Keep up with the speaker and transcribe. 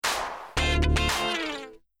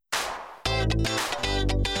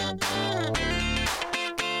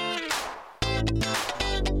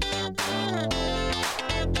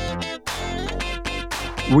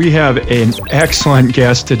We have an excellent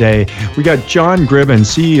guest today. We got John Gribbin,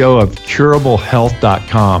 CEO of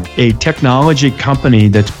CurableHealth.com, a technology company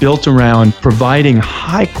that's built around providing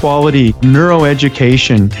high-quality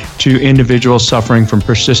neuroeducation to individuals suffering from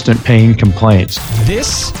persistent pain complaints.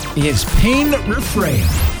 This is Pain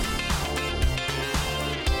Reframed.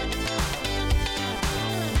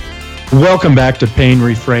 Welcome back to Pain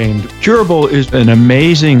Reframed. Curable is an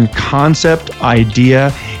amazing concept,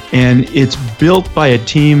 idea, and it's built by a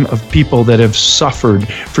team of people that have suffered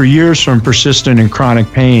for years from persistent and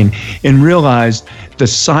chronic pain and realized the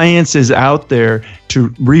science is out there to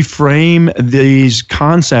reframe these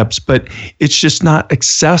concepts, but it's just not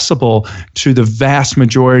accessible to the vast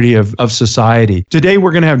majority of society. Today,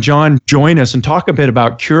 we're going to have John join us and talk a bit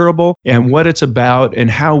about Curable and what it's about and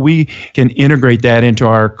how we can integrate that into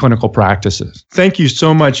our clinical practices. Thank you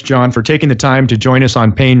so much, John, for taking the time to join us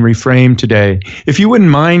on Pain Reframed today. If you wouldn't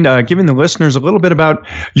mind giving the listeners a little bit about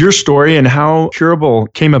your story and how Curable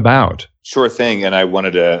came about. Sure thing. And I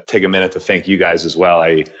wanted to take a minute to thank you guys as well.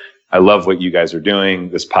 I love what you guys are doing.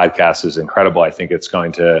 This podcast is incredible. I think it's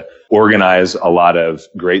going to organize a lot of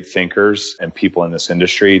great thinkers and people in this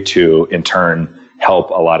industry to, in turn,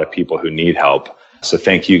 help a lot of people who need help. So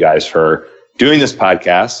thank you guys for doing this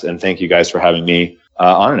podcast, and thank you guys for having me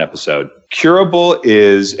on an episode. Curable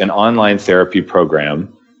is an online therapy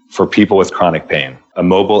program for people with chronic pain, a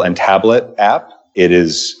mobile and tablet app. It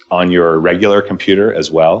is on your regular computer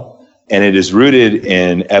as well. And it is rooted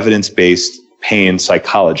in evidence-based pain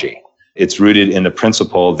psychology. It's rooted in the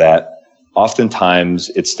principle that oftentimes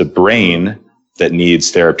it's the brain that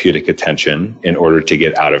needs therapeutic attention in order to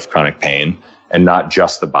get out of chronic pain, and not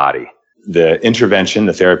just the body. The intervention,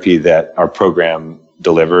 the therapy that our program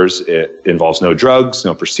delivers, it involves no drugs,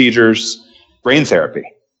 no procedures, brain therapy,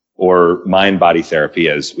 or mind-body therapy,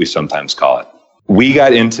 as we sometimes call it. We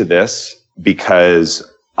got into this because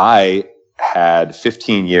I had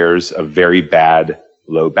 15 years of very bad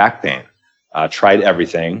low back pain. Tried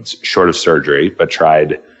everything short of surgery, but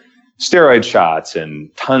tried steroid shots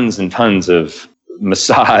and tons of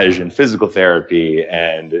massage and physical therapy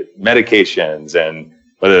and medications, and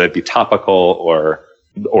whether that be topical or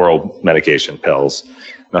oral medication pills.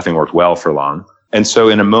 Nothing worked well for long. And so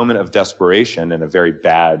in a moment of desperation, in a very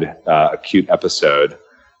bad acute episode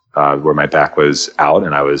where my back was out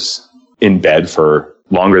and I was in bed for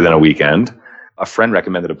longer than a weekend, a friend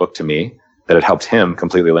recommended a book to me that had helped him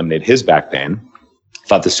completely eliminate his back pain.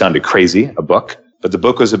 Thought this sounded crazy, a book, but the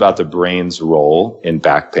book was about the brain's role in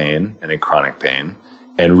back pain and in chronic pain.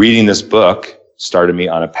 And reading this book started me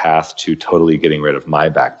on a path to totally getting rid of my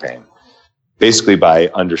back pain. Basically by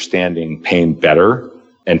understanding pain better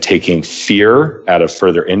and taking fear out of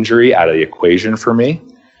further injury out of the equation for me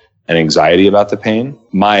and anxiety about the pain.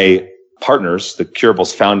 My partners, the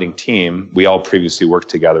Curable's founding team, we all previously worked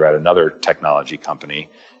together at another technology company.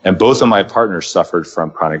 And both of my partners suffered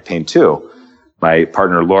from chronic pain too. My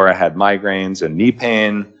partner Laura had migraines and knee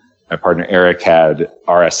pain. My partner Eric had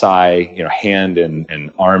RSI, hand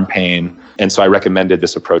and arm pain. And so I recommended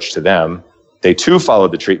this approach to them. They too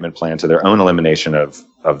followed the treatment plan to their own elimination of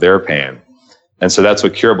their pain. And so that's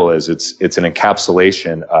what Curable is. It's an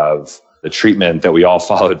encapsulation of the treatment that we all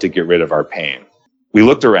followed to get rid of our pain. We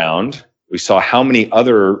looked around. We saw how many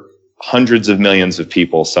other hundreds of millions of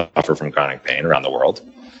people suffer from chronic pain around the world.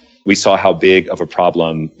 We saw how big of a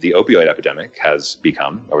problem the opioid epidemic has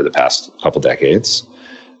become over the past couple decades.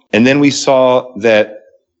 And then we saw that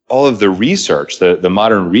all of the research, the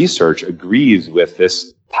modern research, agrees with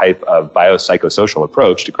this type of biopsychosocial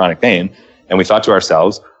approach to chronic pain. And we thought to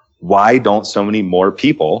ourselves, why don't so many more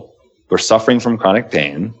people who are suffering from chronic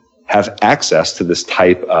pain have access to this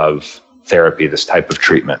type of therapy, this type of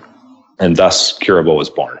treatment? And thus, Curable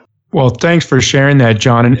was born. Well, thanks for sharing that,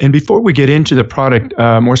 John. And before we get into the product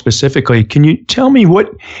more specifically, can you tell me what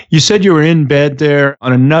you said? You were in bed there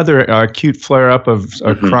on another acute flare-up of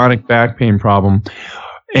a chronic back pain problem.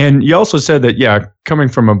 And you also said that, coming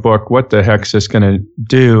from a book, what the heck is this going to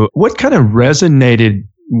do? What kind of resonated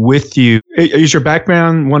with you? Is your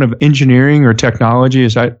background one of engineering or technology?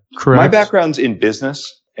 Is that correct? My background's in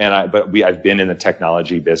business, I've been in the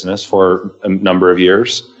technology business for a number of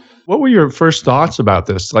years. What were your first thoughts about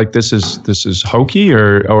this? Like, this is hokey,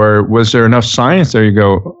 or was there enough science there? You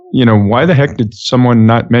go, why the heck did someone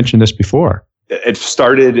not mention this before? It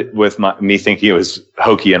started with me thinking it was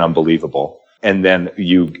hokey and unbelievable. And then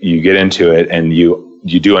you get into it and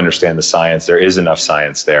you do understand the science. There is enough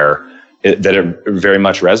science there that it very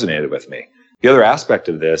much resonated with me. The other aspect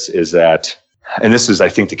of this is that and this is, I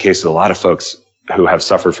think, the case with a lot of folks who have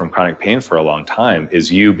suffered from chronic pain for a long time,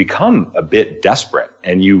 is you become a bit desperate,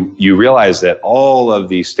 and you realize that all of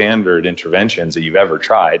the standard interventions that you've ever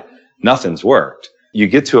tried, nothing's worked. You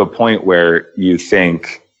get to a point where you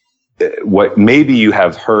think what maybe you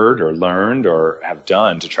have heard or learned or have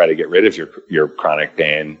done to try to get rid of your chronic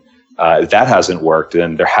pain, that hasn't worked,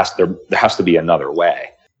 and there has to be another way.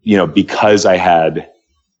 Because I had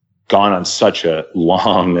gone on such a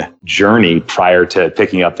long journey prior to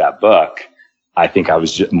picking up that book, I think I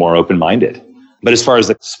was just more open-minded. But as far as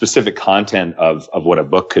the specific content of what a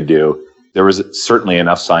book could do, there was certainly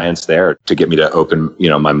enough science there to get me to open,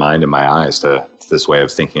 my mind and my eyes to this way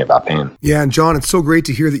of thinking about pain. Yeah, and John, it's so great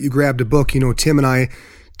to hear that you grabbed a book. Tim and I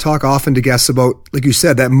talk often to guests about, like you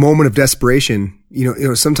said, that moment of desperation.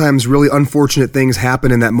 Sometimes really unfortunate things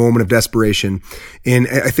happen in that moment of desperation. And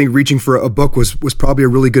I think reaching for a book was probably a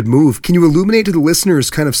really good move. Can you illuminate to the listeners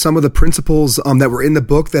kind of some of the principles that were in the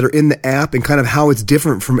book that are in the app, and kind of how it's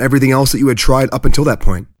different from everything else that you had tried up until that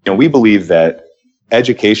point? We believe that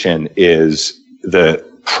education is the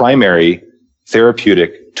primary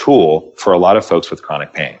therapeutic tool for a lot of folks with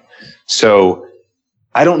chronic pain. So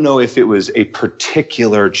I don't know if it was a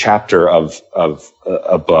particular chapter of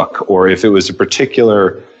a book, or if it was a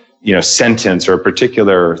particular, sentence or a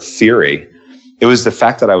particular theory. It was the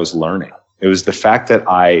fact that I was learning. It was the fact that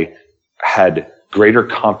I had greater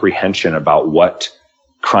comprehension about what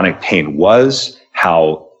chronic pain was,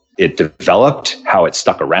 how it developed, how it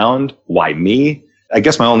stuck around, why me. I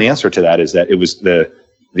guess my only answer to that is that it was the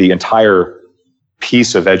entire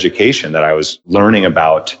piece of education that I was learning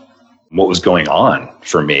about what was going on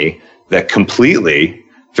for me that completely,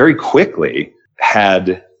 very quickly,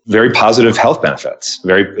 had very positive health benefits.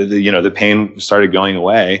 The pain started going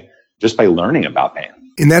away just by learning about pain.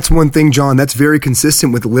 And that's one thing, John, that's very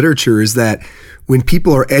consistent with the literature, is that when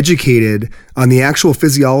people are educated on the actual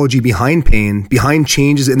physiology behind pain, behind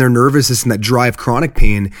changes in their nervous system that drive chronic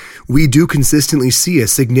pain, we do consistently see a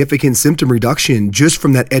significant symptom reduction just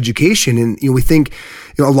from that education. And we think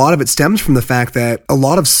a lot of it stems from the fact that a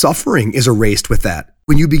lot of suffering is erased with that.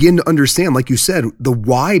 When you begin to understand, like you said, the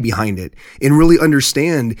why behind it, and really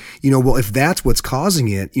understand, well, if that's what's causing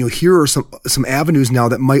it, here are some avenues now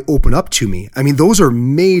that might open up to me. I mean, those are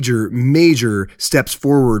major, major steps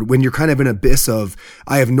forward when you're kind of in an abyss of,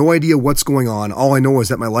 I have no idea what's going on. All I know is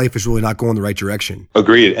that my life is really not going the right direction.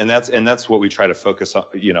 Agreed. And that's what we try to focus on,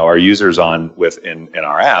 our users on in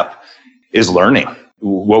our app, is learning.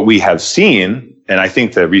 What we have seen, and I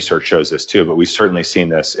think the research shows this too, but we've certainly seen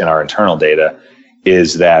this in our internal data,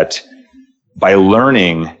 is that by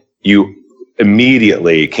learning, you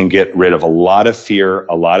immediately can get rid of a lot of fear,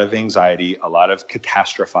 a lot of anxiety, a lot of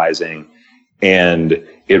catastrophizing, and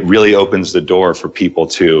it really opens the door for people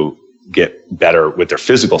to get better with their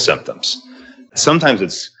physical symptoms. Sometimes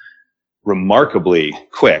it's remarkably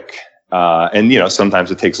quick, and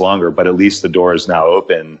sometimes it takes longer, but at least the door is now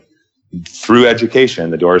open through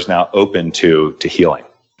education. The door is now open to healing.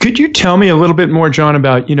 Could you tell me a little bit more, John,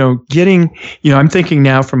 about, getting, I'm thinking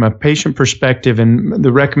now from a patient perspective and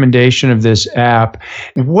the recommendation of this app,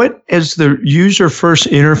 what as the user first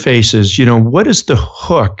interfaces, what is the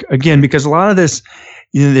hook? Again, because a lot of this,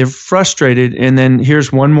 they're frustrated, and then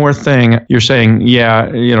here's one more thing. You're saying,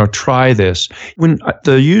 try this. When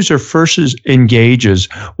the user first engages,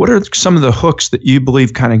 what are some of the hooks that you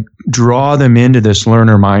believe kind of draw them into this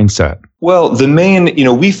learner mindset? Well, the main,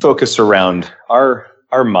 we focus around our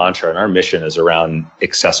mantra and our mission is around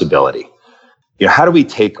accessibility. How do we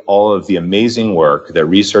take all of the amazing work that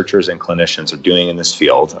researchers and clinicians are doing in this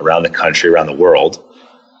field around the country, around the world,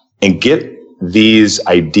 and get these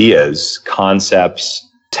ideas, concepts,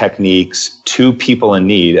 techniques to people in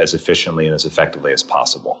need as efficiently and as effectively as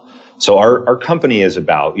possible? So our company is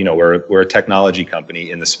about, we're a technology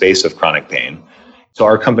company in the space of chronic pain. So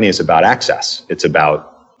our company is about access. It's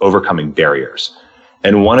about overcoming barriers.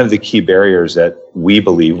 And one of the key barriers that we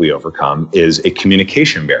believe we overcome is a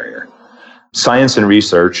communication barrier. Science and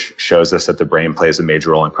research shows us that the brain plays a major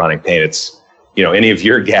role in chronic pain. It's, any of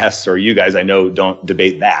your guests or you guys I know don't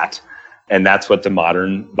debate that. And that's what the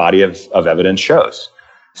modern body of evidence shows.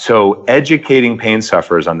 So educating pain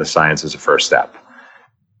sufferers on the science is a first step.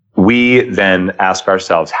 We then ask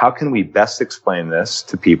ourselves, how can we best explain this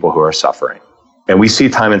to people who are suffering? And we see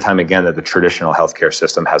time and time again that the traditional healthcare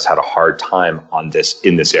system has had a hard time in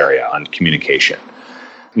this area, on communication.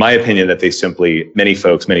 My opinion that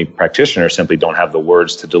many practitioners simply don't have the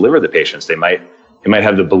words to deliver the patients. They might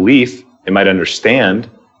have the belief, they might understand,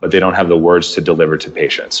 but they don't have the words to deliver to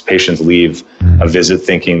patients. Patients leave a visit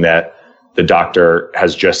thinking that the doctor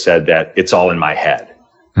has just said that it's all in my head.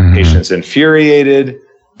 Mm-hmm. Patients infuriated,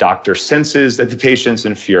 doctor senses that the patient's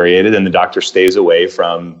infuriated, and the doctor stays away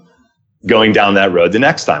from going down that road the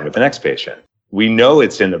next time with the next patient. We know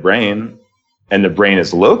it's in the brain, and the brain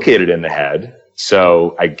is located in the head.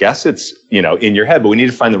 So I guess it's, in your head, but we need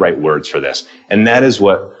to find the right words for this. And that is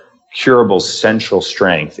what Curable's central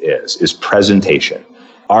strength is presentation.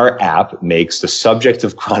 Our app makes the subject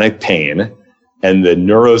of chronic pain and the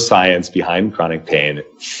neuroscience behind chronic pain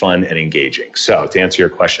fun and engaging. So to answer your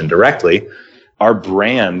question directly, our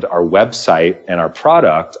brand, our website, and our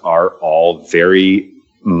product are all very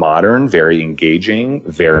modern, very engaging,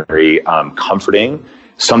 very comforting,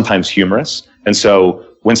 sometimes humorous. And so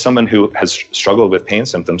when someone who has struggled with pain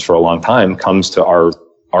symptoms for a long time comes to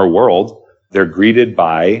our world, they're greeted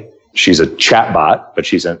by, she's a chatbot, but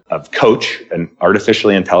she's a coach, an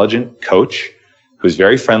artificially intelligent coach who's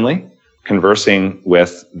very friendly, conversing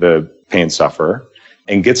with the pain sufferer,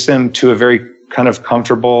 and gets them to a very kind of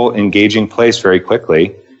comfortable, engaging place very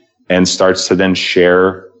quickly, and starts to then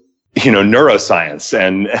share, neuroscience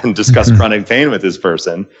and discuss chronic pain with this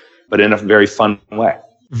person, but in a very fun way.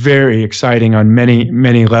 Very exciting on many,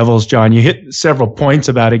 many levels, John. You hit several points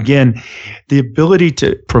about, again, the ability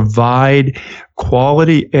to provide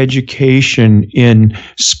quality education in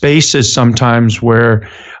spaces sometimes where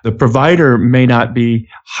the provider may not be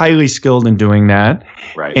highly skilled in doing that.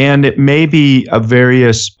 Right. And it may be of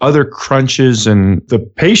various other crunches, and the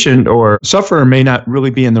patient or sufferer may not really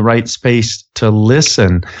be in the right space to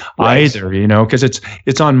listen either, because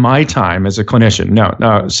it's on my time as a clinician.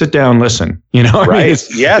 No, sit down, listen, Right.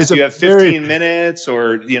 Yes, you have 15 minutes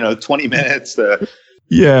or, 20 minutes to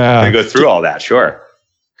go through all that. Sure.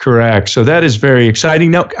 Correct. So that is very exciting.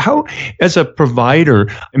 Now, how, as a provider,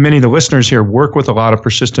 and many of the listeners here work with a lot of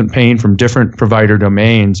persistent pain from different provider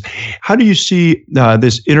domains, how do you see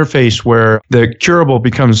this interface where the Curable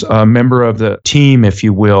becomes a member of the team, if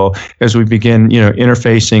you will, as we begin,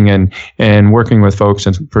 interfacing and working with folks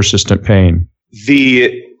in persistent pain?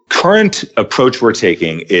 The current approach we're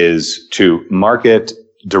taking is to market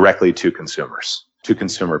directly to consumers, to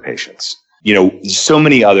consumer patients. So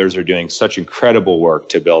many others are doing such incredible work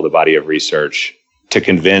to build a body of research to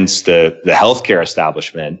convince the healthcare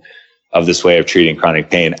establishment of this way of treating chronic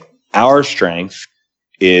pain. Our strength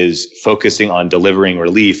is focusing on delivering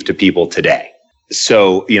relief to people today.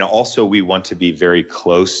 So, also we want to be very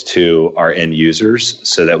close to our end users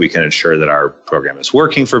so that we can ensure that our program is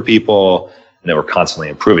working for people and that we're constantly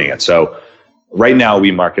improving it. So right now we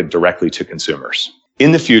market directly to consumers.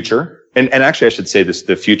 In the future, and actually I should say this,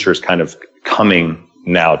 the future is kind of coming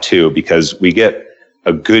now too, because we get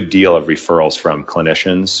a good deal of referrals from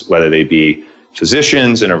clinicians, whether they be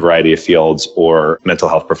physicians in a variety of fields or mental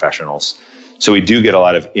health professionals. So we do get a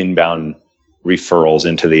lot of inbound referrals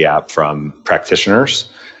into the app from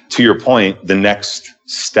practitioners. To your point, the next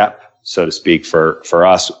step, so to speak, for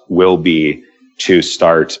us will be to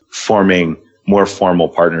start forming more formal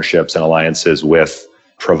partnerships and alliances with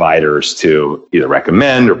providers to either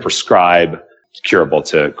recommend or prescribe Curable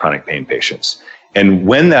to chronic pain patients. And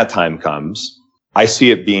when that time comes, I see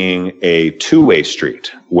it being a two-way street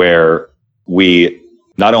where we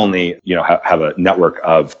not only, have a network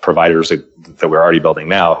of providers that we're already building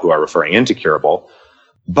now who are referring into Curable,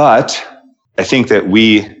 but I think that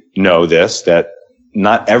we know that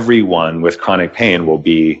not everyone with chronic pain will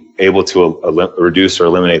be able to reduce or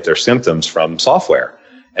eliminate their symptoms from software.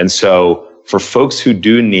 And so for folks who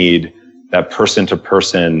do need that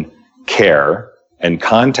person-to-person care and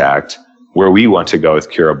contact, where we want to go with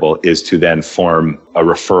Curable is to then form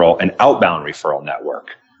an outbound referral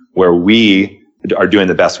network where we are doing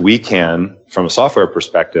the best we can from a software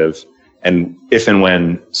perspective. And if and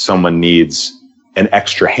when someone needs an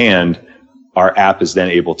extra hand, our app is then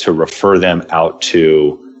able to refer them out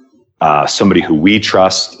to somebody who we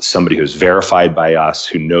trust, somebody who's verified by us,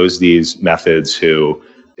 who knows these methods, who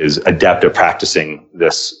is adept at practicing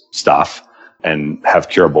this stuff, and have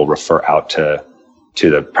Curable refer out to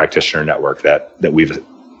the practitioner network that we've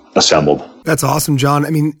assembled. That's awesome, John. I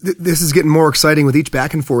mean, this is getting more exciting with each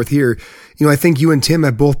back and forth here. I think you and Tim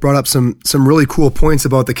have both brought up some really cool points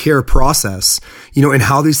about the care process, and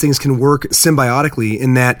how these things can work symbiotically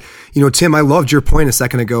in that, Tim, I loved your point a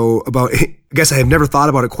second ago about, I guess I have never thought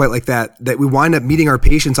about it quite like that we wind up meeting our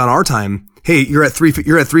patients on our time. Hey, you're at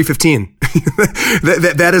 3:15.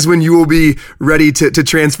 that is when you will be ready to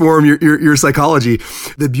transform your psychology.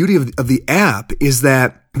 The beauty of the app is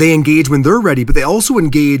that they engage when they're ready, but they also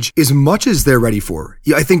engage as much as they're ready for.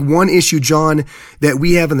 I think one issue, John, that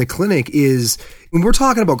we have in the clinic is, When we're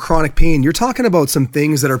talking about chronic pain, you're talking about some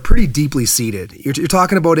things that are pretty deeply seated. You're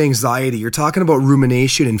talking about anxiety. You're talking about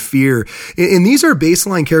rumination and fear. And these are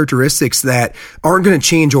baseline characteristics that aren't going to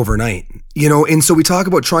change overnight. And so we talk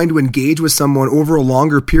about trying to engage with someone over a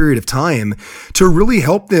longer period of time to really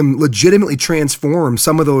help them legitimately transform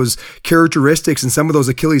some of those characteristics and some of those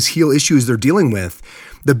Achilles heel issues they're dealing with.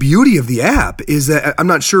 The beauty of the app is that I'm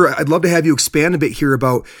not sure, I'd love to have you expand a bit here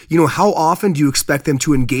about, how often do you expect them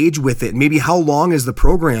to engage with it? Maybe how long is the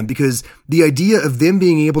program? Because the idea of them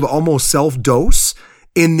being able to almost self-dose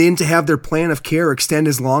and then to have their plan of care extend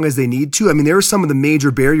as long as they need to. I mean, there are some of the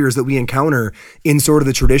major barriers that we encounter in sort of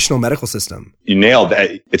the traditional medical system. You nailed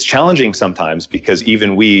that. It's challenging sometimes because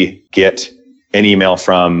even we get an email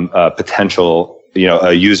from a potential,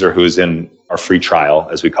 a user who's in our free trial,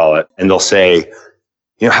 as we call it, and they'll say,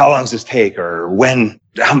 how long does this take? Or when,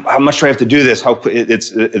 how much do I have to do this?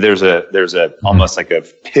 There's a almost like a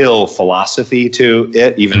pill philosophy to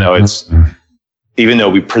it, even though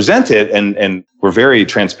we present it and we're very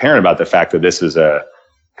transparent about the fact that this is a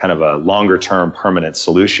kind of a longer term permanent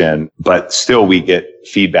solution, but still we get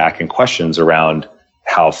feedback and questions around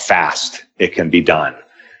how fast it can be done.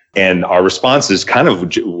 And our response is kind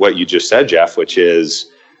of what you just said, Jeff, which is,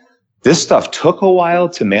 this stuff took a while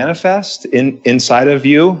to manifest inside of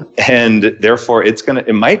you, and therefore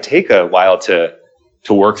it might take a while to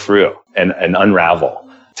work through and unravel.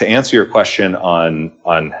 To answer your question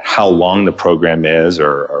on how long the program is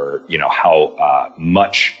or how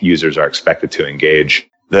much users are expected to engage,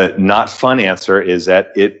 the not fun answer is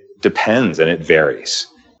that it depends and it varies.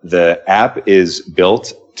 The app is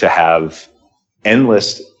built to have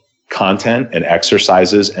endless content and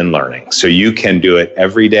exercises and learning. So you can do it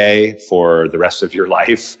every day for the rest of your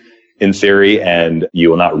life, in theory, and you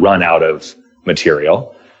will not run out of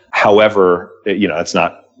material. However, it's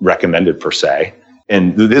not recommended per se.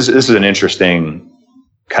 And this is an interesting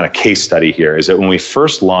kind of case study here, is that when we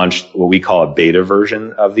first launched what we call a beta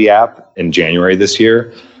version of the app in January this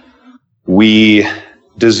year, we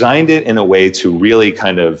designed it in a way to really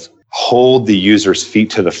kind of hold the user's feet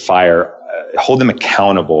to the fire, hold them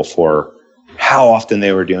accountable for how often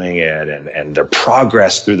they were doing it and their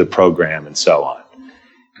progress through the program and so on.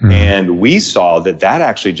 Mm-hmm. And we saw that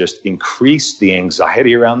actually just increased the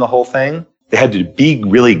anxiety around the whole thing. They had to be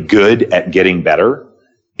really good at getting better.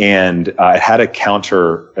 And it had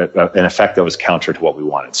an effect that was counter to what we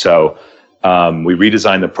wanted. So we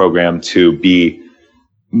redesigned the program to be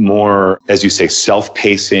more, as you say,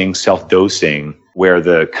 self-pacing, self-dosing, where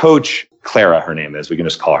the coach, Clara, her name is, we can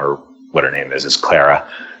just call her what her name is Clara.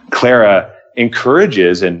 Clara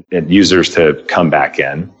encourages and users to come back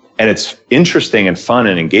in. And it's interesting and fun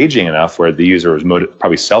and engaging enough where the user is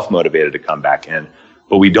probably self-motivated to come back in,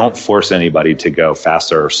 but we don't force anybody to go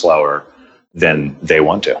faster or slower than they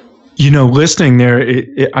want to. Listening there,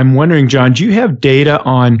 I'm wondering, John, do you have data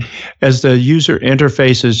on, as the user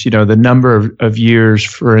interfaces, the number of years,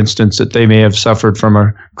 for instance, that they may have suffered from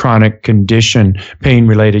a chronic condition,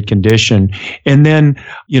 pain-related condition, and then,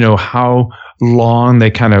 how long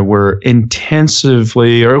they kind of were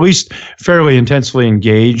intensively, or at least fairly intensely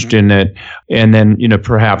engaged in it, and then,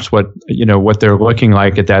 perhaps what they're looking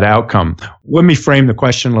like at that outcome. Let me frame the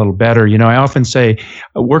question a little better. I often say,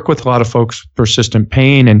 I work with a lot of folks with persistent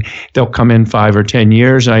pain, and they'll come in 5 or 10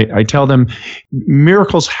 years. And I tell them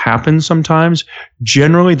miracles happen sometimes.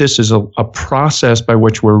 Generally, this is a process by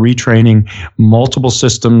which we're retraining multiple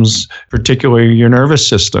systems, particularly your nervous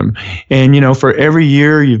system. And, for every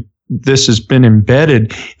year this has been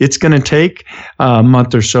embedded, it's going to take a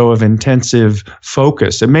month or so of intensive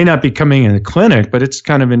focus. It may not be coming in the clinic, but it's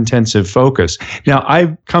kind of intensive focus. Now,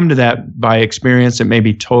 I've come to that by experience. It may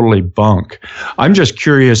be totally bunk. I'm just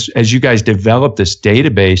curious, as you guys develop this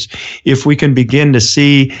database, if we can begin to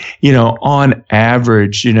see, on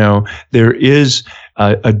average, there is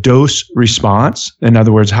a dose response, in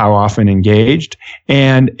other words, how often engaged,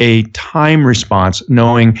 and a time response,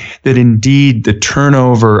 knowing that indeed the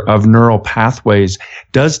turnover of neural pathways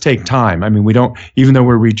does take time. I mean, even though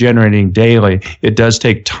we're regenerating daily, it does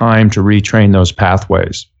take time to retrain those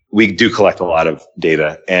pathways. We do collect a lot of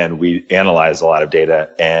data and we analyze a lot of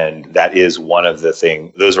data. And that is one of the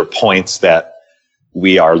things, those are points that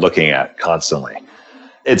we are looking at constantly.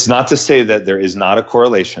 It's not to say that there is not a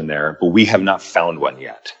correlation there, but we have not found one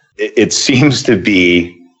yet. It seems to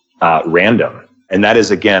be random. And that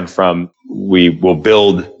is, again, we will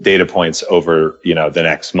build data points over, the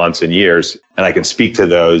next months and years. And I can speak to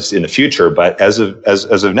those in the future. But as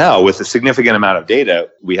of now, with a significant amount of data,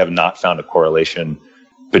 we have not found a correlation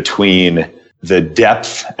between the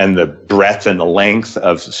depth and the breadth and the length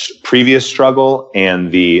of previous struggle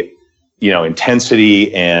and the,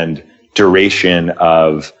 intensity and duration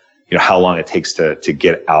of, how long it takes to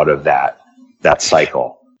get out of that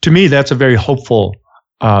cycle. To me, that's a very hopeful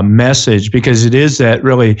message, because it is that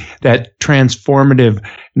transformative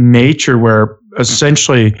nature where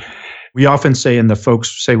essentially we often say, and the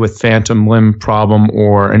folks say with phantom limb problem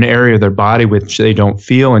or an area of their body which they don't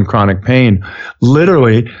feel in chronic pain,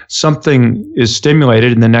 literally something is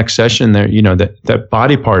stimulated in the next session there, that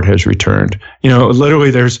body part has returned.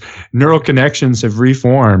 Literally there's neural connections have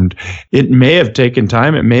reformed. It may have taken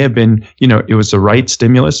time. It may have been, it was the right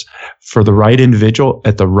stimulus for the right individual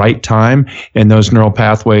at the right time. And those neural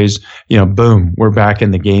pathways, boom, we're back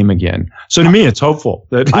in the game again. So to me, it's hopeful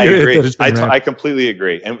that I agree. I completely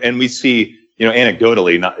agree. And we see,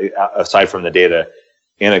 anecdotally, not aside from the data,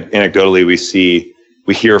 anecdotally,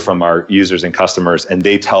 we hear from our users and customers, and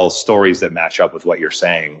they tell stories that match up with what you're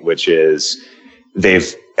saying, which is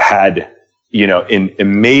they've had, in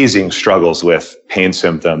amazing struggles with pain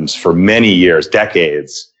symptoms for many years,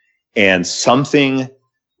 decades, and something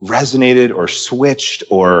resonated or switched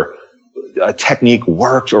or a technique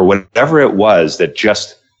worked or whatever it was that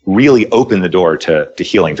just really opened the door to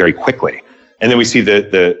healing very quickly. And then we see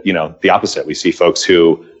the opposite. We see folks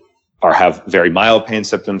who have very mild pain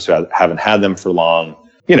symptoms, who haven't had them for long,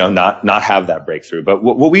 not have that breakthrough. But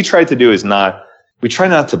what we try to do is we try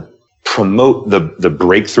not to promote the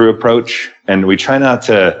breakthrough approach. And we try not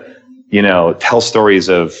to, tell stories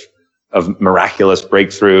of miraculous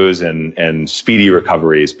breakthroughs and speedy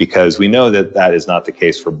recoveries, because we know that is not the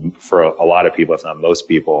case for a lot of people, if not most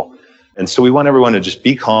people. And so we want everyone to just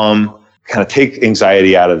be calm, kind of take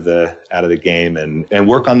anxiety out of the game and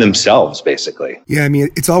work on themselves, basically. Yeah, I mean,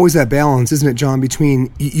 it's always that balance, isn't it, John,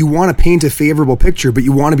 between you want to paint a favorable picture, but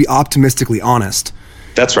you want to be optimistically honest.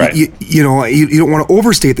 That's right. You don't want to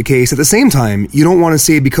overstate the case. At the same time, you don't want to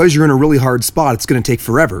say because you're in a really hard spot, it's going to take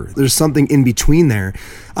forever. There's something in between there.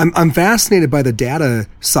 I'm fascinated by the data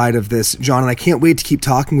side of this, John, and I can't wait to keep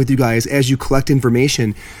talking with you guys as you collect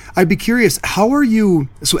information. I'd be curious, how are you,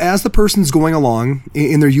 so as the person's going along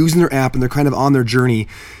and they're using their app and they're kind of on their journey,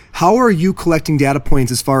 how are you collecting data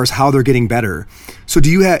points as far as how they're getting better? So do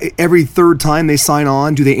you have, every third time they sign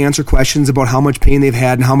on, do they answer questions about how much pain they've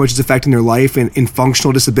had and how much it's affecting their life and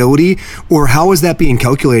functional disability? Or how is that being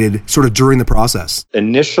calculated sort of during the process?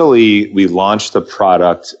 Initially, we launched the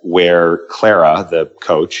product where Clara, the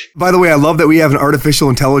coach... By the way, I love that we have an artificial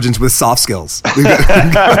intelligence with soft skills.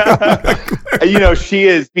 She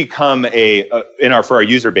has become for our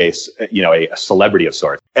user base, a celebrity of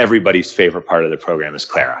sorts. Everybody's favorite part of the program is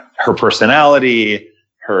Clara. Her personality,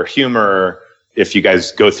 her humor. If you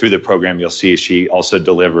guys go through the program, you'll see she also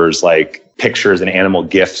delivers like pictures and animal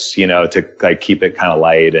GIFs, to like keep it kind of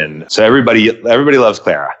light. And so everybody loves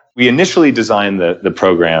Clara. We initially designed the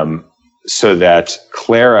program so that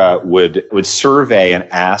Clara would survey and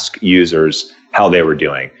ask users how they were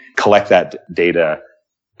doing, collect that data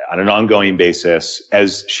on an ongoing basis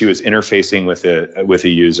as she was interfacing with a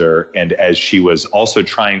user and as she was also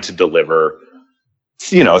trying to deliver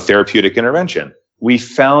therapeutic intervention. We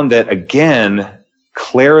found that, again,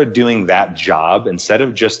 Clara doing that job, instead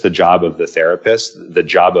of just the job of the therapist, the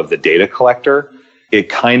job of the data collector, it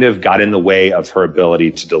kind of got in the way of her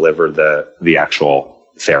ability to deliver the actual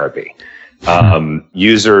therapy.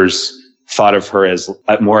 Users thought of her as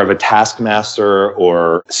more of a taskmaster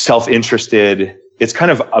or self-interested. It's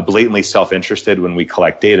kind of a blatantly self-interested when we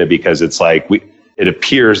collect data, because it's like it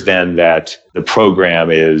appears then that the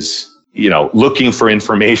program is looking for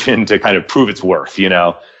information to kind of prove its worth.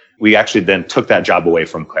 We actually then took that job away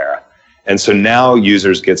from Clara. And so now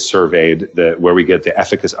users get surveyed. Where we get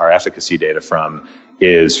our efficacy data from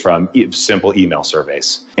is from simple email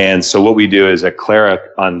surveys. And so what we do is that Clara,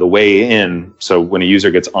 on the way in, so when a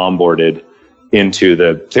user gets onboarded into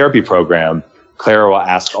the therapy program, Clara will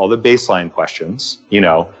ask all the baseline questions.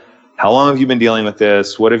 How long have you been dealing with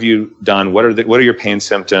this? What have you done? What are your pain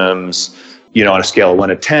symptoms? On a scale of 1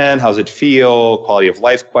 to 10, how's it feel? Quality of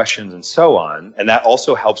life questions, and so on. And that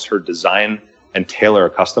also helps her design and tailor a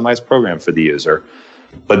customized program for the user.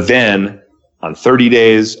 But then on 30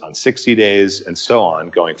 days, on 60 days, and so on,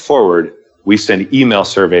 going forward, we send email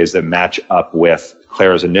surveys that match up with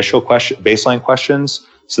Clara's initial baseline questions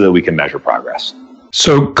so that we can measure progress.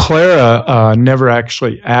 So Clara never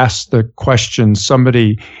actually asked the question.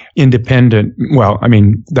 Somebody independent,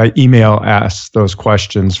 the email asks those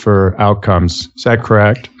questions for outcomes. Is that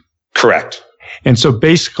correct? Correct. And so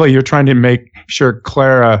basically you're trying to make sure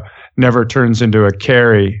Clara never turns into a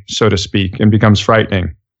Carrie, so to speak, and becomes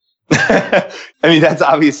frightening. That's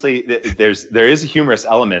obviously, there is a humorous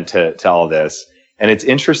element to all this. And it's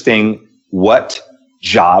interesting what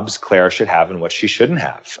jobs Clara should have and what she shouldn't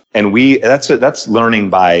have. And that's learning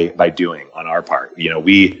by doing on our part.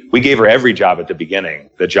 We gave her every job at the beginning,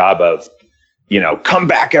 the job of, come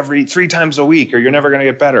back every 3 times a week or you're never going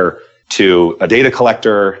to get better, to a data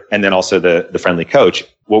collector, and then also the friendly coach.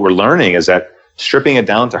 What we're learning is that stripping it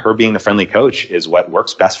down to her being the friendly coach is what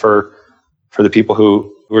works best for the people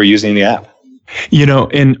who are using the app.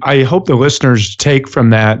 And I hope the listeners take from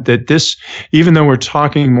that this, even though we're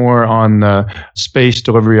talking more on the space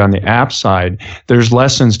delivery on the app side, there's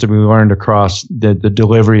lessons to be learned across the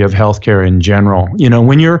delivery of healthcare in general.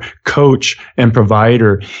 When your coach and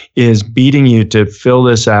provider is beating you to fill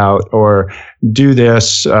this out or do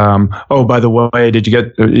this, by the way,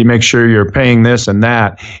 you make sure you're paying this and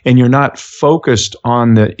that, and you're not focused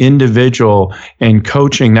on the individual and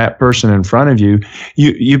coaching that person in front of you,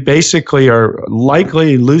 you basically are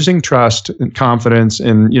likely losing trust and confidence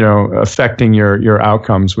in, affecting your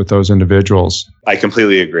outcomes with those individuals. I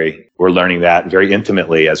completely agree. We're learning that very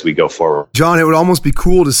intimately as we go forward. John, it would almost be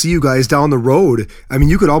cool to see you guys down the road. I mean,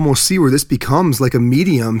 you could almost see where this becomes like a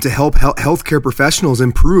medium to help healthcare professionals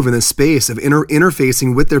improve in the space of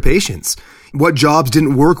interfacing with their patients. What jobs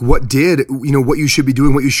didn't work, what did, what you should be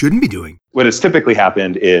doing, what you shouldn't be doing. What has typically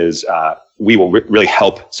happened is we will really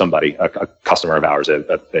help somebody, a customer of ours,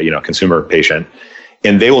 a consumer patient,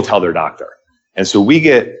 and they will tell their doctor. And so we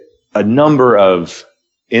get a number of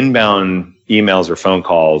inbound emails or phone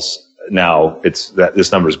calls. Now it's that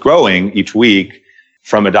this number is growing each week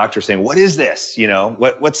from a doctor saying, "What is this?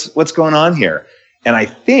 What's going on here?" And I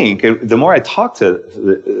think the more I talk to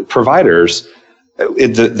the providers,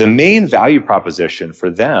 the main value proposition for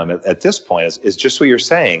them at this point is just what you're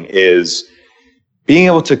saying, is being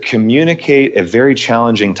able to communicate a very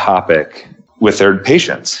challenging topic with their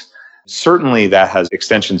patients. Certainly that has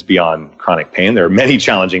extensions beyond chronic pain. There are many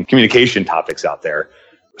challenging communication topics out there.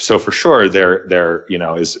 So for sure, there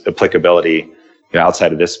is applicability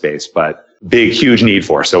outside of this space, but big, huge need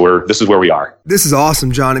for. So this is where we are. This is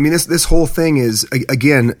awesome, John. I mean, this whole thing is,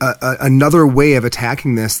 again, another way of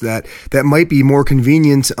attacking this that might be more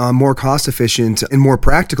convenient, more cost efficient, and more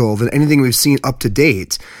practical than anything we've seen up to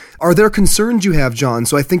date. Are there concerns you have, John?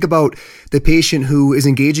 So I think about the patient who is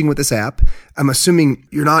engaging with this app. I'm assuming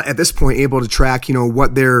you're not at this point able to track,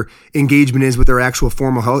 what their engagement is with their actual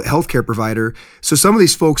formal healthcare provider. So some of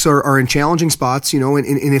these folks are in challenging spots, and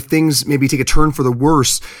if things maybe take a turn for the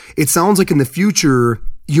worse, it sounds like in the future,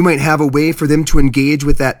 you might have a way for them to engage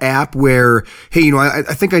with that app where, hey, I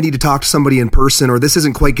think I need to talk to somebody in person, or this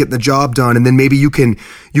isn't quite getting the job done. And then maybe you can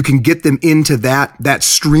get them into that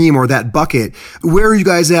stream or that bucket. Where are you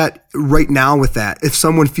guys at right now with that? If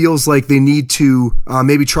someone feels like they need to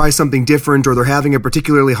maybe try something different, or they're having a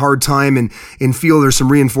particularly hard time and feel there's some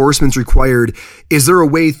reinforcements required, is there a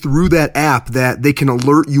way through that app that they can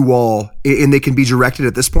alert you all and they can be directed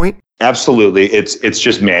at this point? Absolutely. It's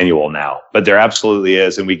just manual now, but there absolutely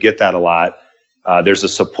is. And we get that a lot. There's a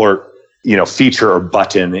support, feature or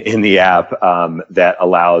button in the app that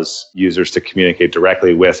allows users to communicate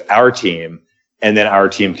directly with our team, and then our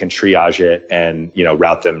team can triage it and,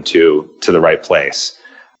 route them to the right place.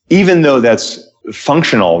 Even though that's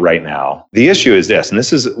functional right now, the issue is this, and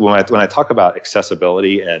this is when I talk about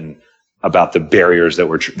accessibility and about the barriers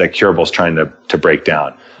that Curable's trying to break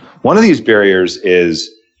down. One of these barriers is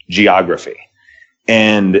geography.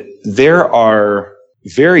 And there are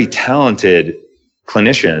very talented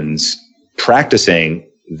clinicians practicing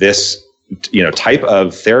this, type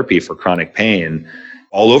of therapy for chronic pain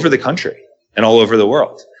all over the country and all over the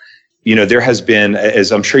world. There has been,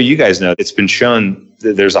 as I'm sure you guys know, it's been shown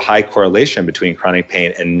that there's a high correlation between chronic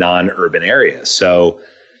pain and non-urban areas. So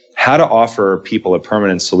how to offer people a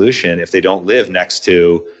permanent solution if they don't live next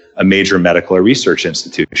to a major medical or research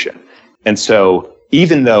institution. And so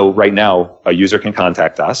even though right now a user can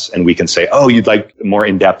contact us and we can say, oh, you'd like more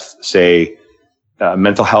in-depth, say,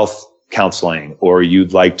 mental health counseling, or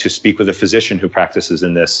you'd like to speak with a physician who practices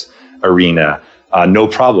in this arena, no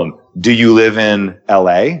problem. Do you live in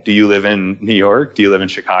LA? Do you live in New York? Do you live in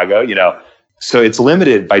Chicago? So it's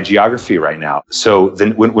limited by geography right now. So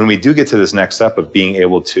then when we do get to this next step of being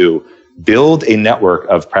able to build a network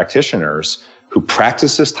of practitioners who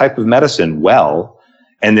practice this type of medicine well,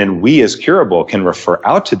 and then we as Curable can refer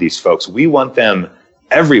out to these folks. We want them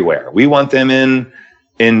everywhere. We want them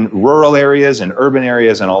in rural areas and urban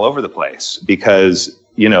areas and all over the place, because,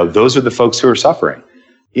 those are the folks who are suffering.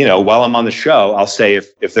 While I'm on the show, I'll say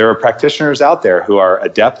if there are practitioners out there who are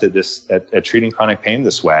adept at treating chronic pain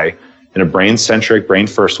this way, in a brain-centric,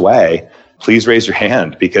 brain-first way, please raise your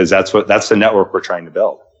hand, because that's the network we're trying to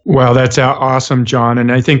build. Well, that's awesome, John.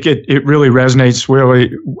 And I think it really resonates.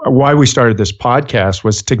 Really, why we started this podcast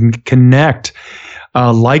was to connect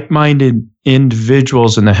like-minded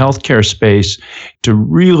individuals in the healthcare space to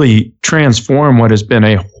really transform what has been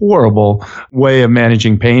a horrible way of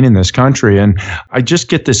managing pain in this country. And I just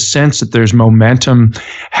get this sense that there's momentum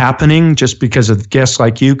happening just because of guests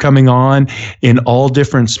like you coming on in all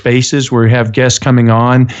different spaces where we have guests coming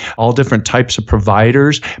on, all different types of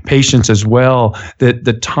providers, patients as well, that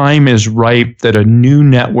the time is ripe that a new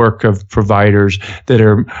network of providers that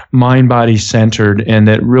are mind-body centered and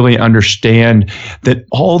that really understand that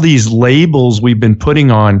all these labels we've been putting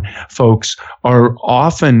on folks are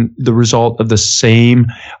often the result of the same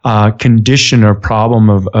condition or problem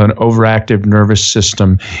of an overactive nervous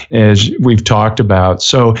system as we've talked about.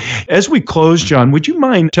 So as we close, John, would you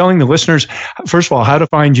mind telling the listeners, first of all, how to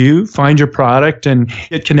find you, find your product, and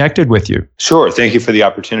get connected with you? Sure. Thank you for the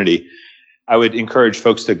opportunity. I would encourage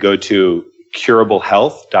folks to go to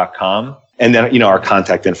curablehealth.com. And then, our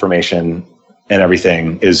contact information and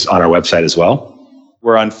everything is on our website as well.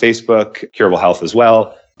 We're on Facebook, Curable Health as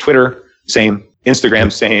well. Twitter, same.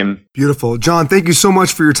 Instagram, same. Beautiful. John, thank you so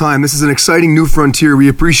much for your time. This is an exciting new frontier. We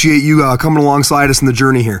appreciate you coming alongside us in the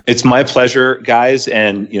journey here. It's my pleasure, guys.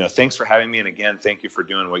 And, thanks for having me. And again, thank you for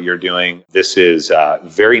doing what you're doing. This is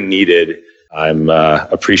very needed. I'm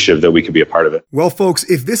appreciative that we could be a part of it. Well, folks,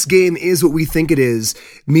 if this game is what we think it is,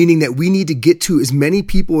 meaning that we need to get to as many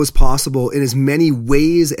people as possible in as many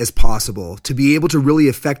ways as possible to be able to really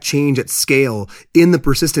affect change at scale in the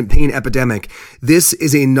persistent pain epidemic, this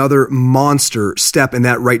is another monster step in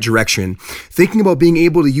that right direction. Thinking about being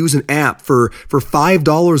able to use an app for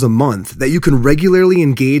 $5 a month that you can regularly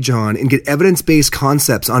engage on and get evidence-based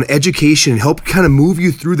concepts on education and help kind of move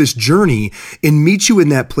you through this journey and meet you in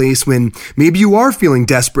that place when maybe you are feeling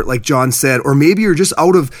desperate, like John said, or maybe you're just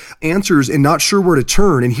out of answers and not sure where to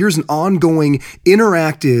turn. And here's an ongoing,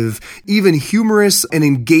 interactive, even humorous and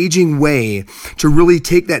engaging way to really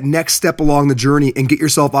take that next step along the journey and get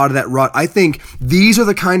yourself out of that rut. I think these are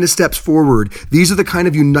the kind of steps forward. These are the kind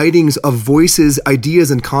of unitings of voices, ideas,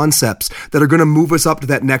 and concepts that are going to move us up to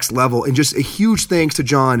that next level. And just a huge thanks to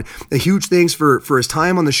John, a huge thanks for his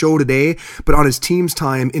time on the show today, but on his team's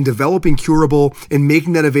time in developing Curable and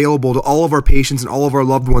making that available to all of our patients and all of our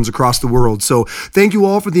loved ones across the world. So thank you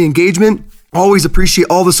all for the engagement. Always appreciate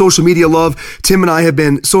all the social media love. Tim and I have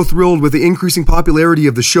been so thrilled with the increasing popularity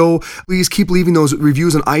of the show. Please keep leaving those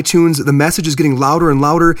reviews on iTunes. The message is getting louder and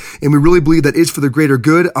louder, and we really believe that is for the greater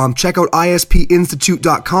good. Check out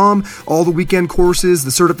ispinstitute.com. All the weekend courses,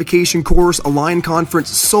 the certification course, Align conference,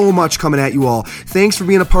 so much coming at you all. Thanks for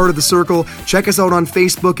being a part of the circle. Check us out on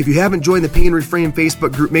Facebook. If you haven't joined the Pain Reframe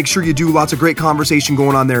Facebook group, make sure you do. Lots of great conversation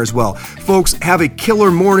going on there as well. Folks, have a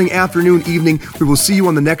killer morning, afternoon, evening. We will see you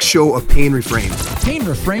on the next show of Pain Reframed. Pain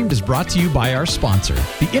Reframed is brought to you by our sponsor,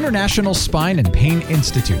 the International Spine and Pain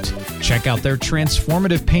Institute. Check out their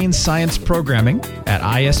transformative pain science programming at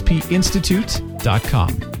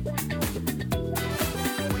ispinstitute.com.